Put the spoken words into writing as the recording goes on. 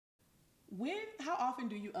How often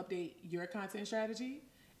do you update your content strategy,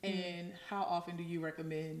 and how often do you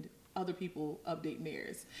recommend other people update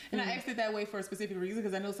theirs? And I asked it that way for a specific reason,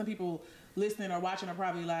 because I know some people listening or watching are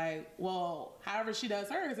probably like, well, however she does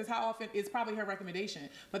hers is how often it's probably her recommendation,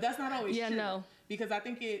 but that's not always true. No. Because I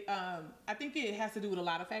think it has to do with a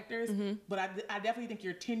lot of factors, but I definitely think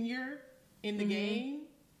your tenure in the game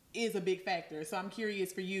is a big factor. So I'm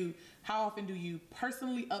curious for you, how often do you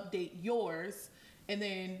personally update yours? And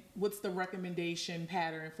then what's the recommendation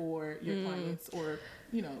pattern for your clients or,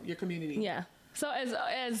 your community? Yeah. So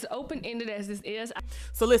as open-ended as this is.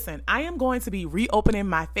 So listen, I am going to be reopening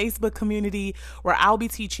my Facebook community where I'll be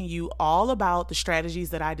teaching you all about the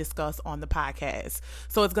strategies that I discuss on the podcast.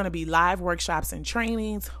 So it's going to be live workshops and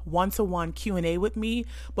trainings, one-to-one Q&A with me.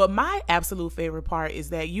 But my absolute favorite part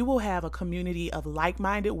is that you will have a community of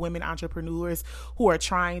like-minded women entrepreneurs who are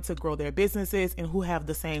trying to grow their businesses and who have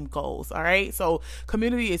the same goals. All right. So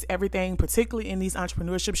community is everything, particularly in these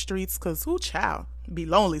entrepreneurship streets, because child, be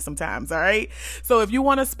lonely sometimes. All right. So if you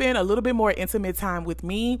want to spend a little bit more intimate time with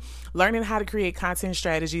me, learning how to create content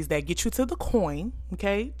strategies that get you to the coin,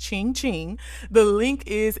 okay, ching ching, the link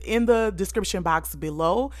is in the description box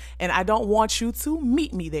below. And I don't want you to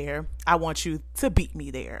meet me there. I want you to beat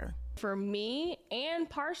me there. For me, and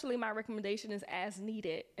partially my recommendation is as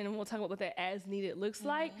needed. And we'll talk about what that as needed looks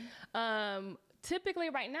like. Typically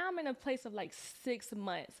right now I'm in a place of like 6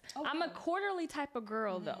 months. Okay. I'm a quarterly type of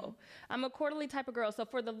girl though. I'm a quarterly type of girl. So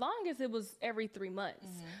for the longest it was every 3 months.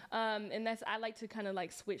 And I like to kind of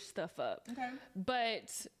like switch stuff up. Okay.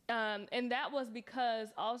 But, and that was because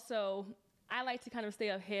also I like to kind of stay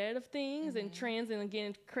ahead of things and trends, and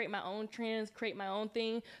again, create my own trends, create my own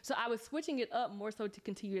thing. So I was switching it up more so to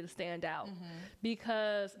continue to stand out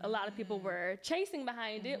because a lot of people were chasing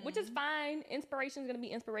behind it, which is fine. Inspiration is going to be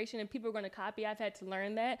inspiration and people are going to copy. I've had to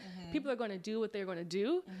learn that. People are going to do what they're going to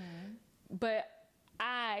do. But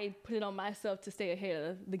I put it on myself to stay ahead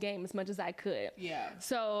of the game as much as I could. Yeah.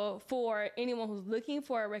 So for anyone who's looking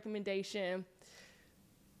for a recommendation,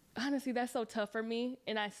 honestly, that's so tough for me.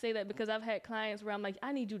 And I say that because I've had clients where I'm like,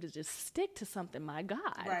 I need you to just stick to something, my God.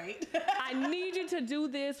 Right. I need you to do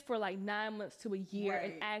this for like 9 months to a year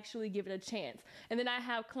and actually give it a chance. And then I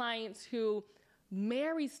have clients who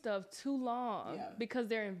marry stuff too long because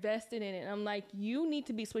they're invested in it. And I'm like, you need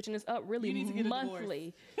to be switching this up really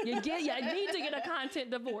monthly. You need to get a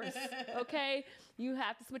content divorce. Okay. You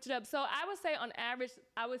have to switch it up. So I would say on average,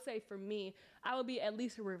 for me, I would be at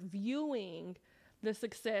least reviewing the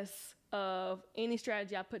success of any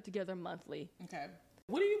strategy I put together monthly. Okay.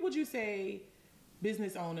 What would you say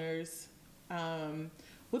business owners,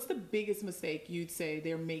 what's the biggest mistake you'd say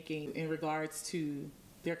they're making in regards to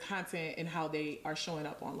their content and how they are showing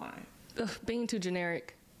up online? Being too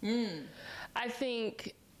generic. I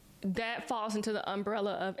think that falls into the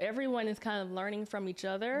umbrella of everyone is kind of learning from each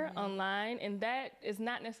other online, and that is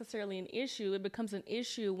not necessarily an issue. It becomes an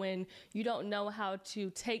issue when you don't know how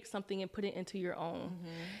to take something and put it into your own.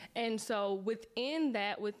 And so within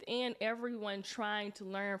everyone trying to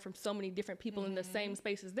learn from so many different people in the same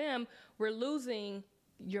space as them, we're losing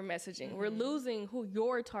your messaging. We're losing who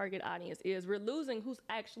your target audience is. We're losing who's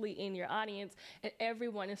actually in your audience, and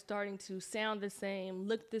everyone is starting to sound the same,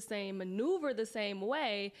 look the same, maneuver the same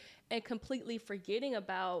way, and completely forgetting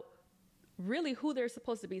about really who they're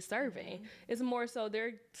supposed to be serving. It's more so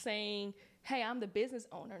they're saying, hey, I'm the business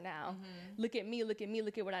owner now. Look at me, look at me,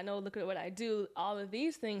 look at what I know, look at what I do, all of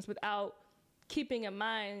these things without keeping in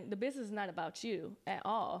mind the business is not about you at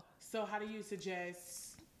all. So how do you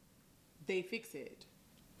suggest they fix it?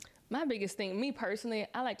 My biggest thing, me personally,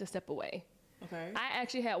 I like to step away. Okay. I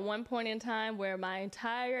actually had one point in time where my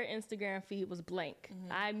entire Instagram feed was blank.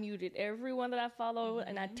 I muted everyone that I followed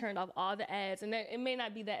and I turned off all the ads. And it may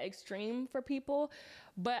not be that extreme for people,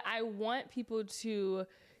 but I want people to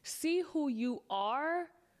see who you are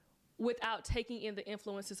without taking in the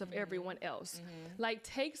influences of everyone else. Like,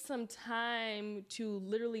 take some time to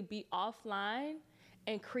literally be offline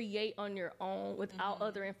and create on your own without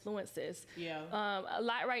other influences. Yeah. A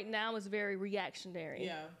lot right now is very reactionary.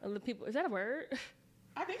 Yeah. A lot of people, is that a word?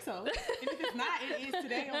 I think so. And if it's not, it is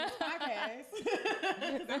today on this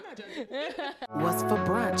podcast. I'm not joking. What's for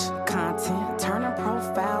brunch? Content, turning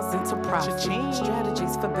profiles into profit.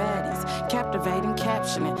 Strategies for baddies, captivating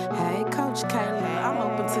captioning. Hey, Coach Kayla, I'm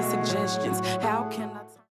open to suggestions. How can